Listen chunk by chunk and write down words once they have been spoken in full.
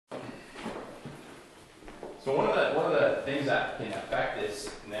So one of the things that can affect this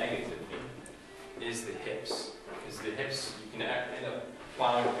negatively is the hips. You can end up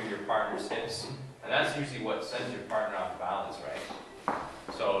plowing through your partner's hips, and that's usually what sends your partner off balance, right?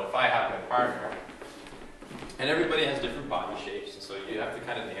 So if I have my partner, and everybody has different body shapes, and so you have to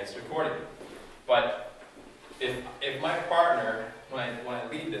kind of dance accordingly. But if my partner, when I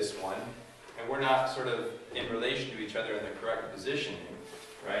lead this one, and we're not sort of in relation to each other in the correct positioning,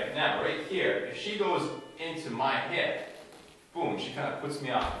 right? Now, right here, if she goes into my hip, boom, she kind of puts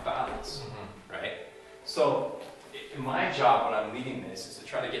me off balance, right? So my job when I'm leading this is to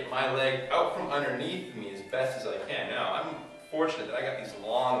try to get my leg out from underneath me as best as I can. Now, I'm fortunate that I got these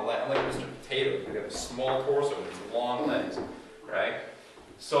long legs. I'm like Mr. Potato. I got a small torso and these long legs, right?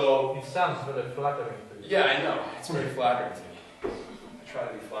 So it sounds very flattering to you. Yeah, I know. It's very flattering to me. I try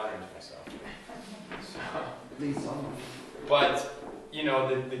to be flattering to myself. So, but you know,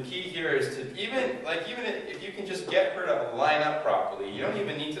 the key here is to even if you can just get her to line up properly, you don't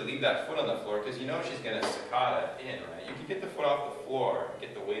even need to leave that foot on the floor because you know she's going to Sacada in, right? You can get the foot off the floor,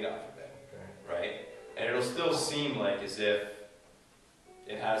 get the weight off of it, right? And it'll still seem like as if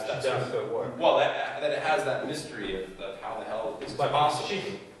it has that sort of work. Well, that it has that mystery of how the hell this is possible. It's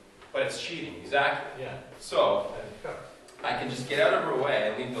cheating. But it's cheating, exactly. Yeah. So I can just get out of her way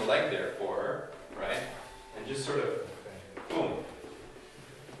and leave the leg there for her, right? And just sort of, boom.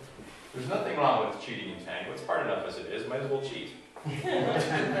 There's nothing wrong with cheating in Tango. It's hard enough as it is. Might as well cheat. You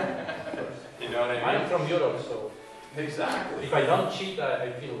know what I mean? I'm from Europe, so exactly. If I don't cheat,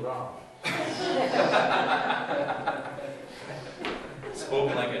 I feel wrong.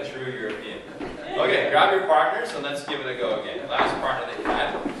 Spoken like a true European. Okay, grab your partners and let's give it a go again. Last partner that you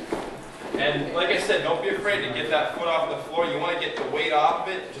had. And like I said, don't be afraid to get that foot off the floor. You want to get the weight off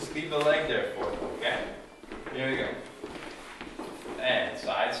of it, just leave the leg there for it, okay? Here we go. And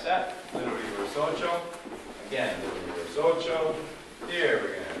side step, little reverse ocho. Again, little reverse ocho. Here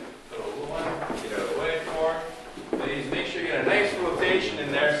we're going to little one, get out of the way for. Please make sure you get a nice rotation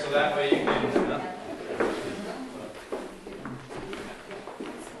in there so that way you can.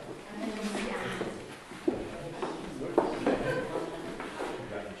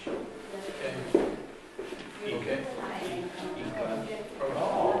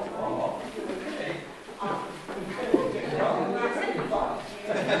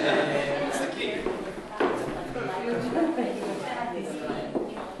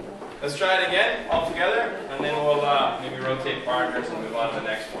 Let's try it again, all together, and then we'll maybe rotate partners and move on to the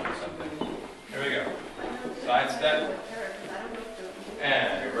next one or something. Here we go. Side step.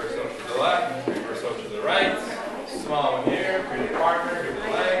 And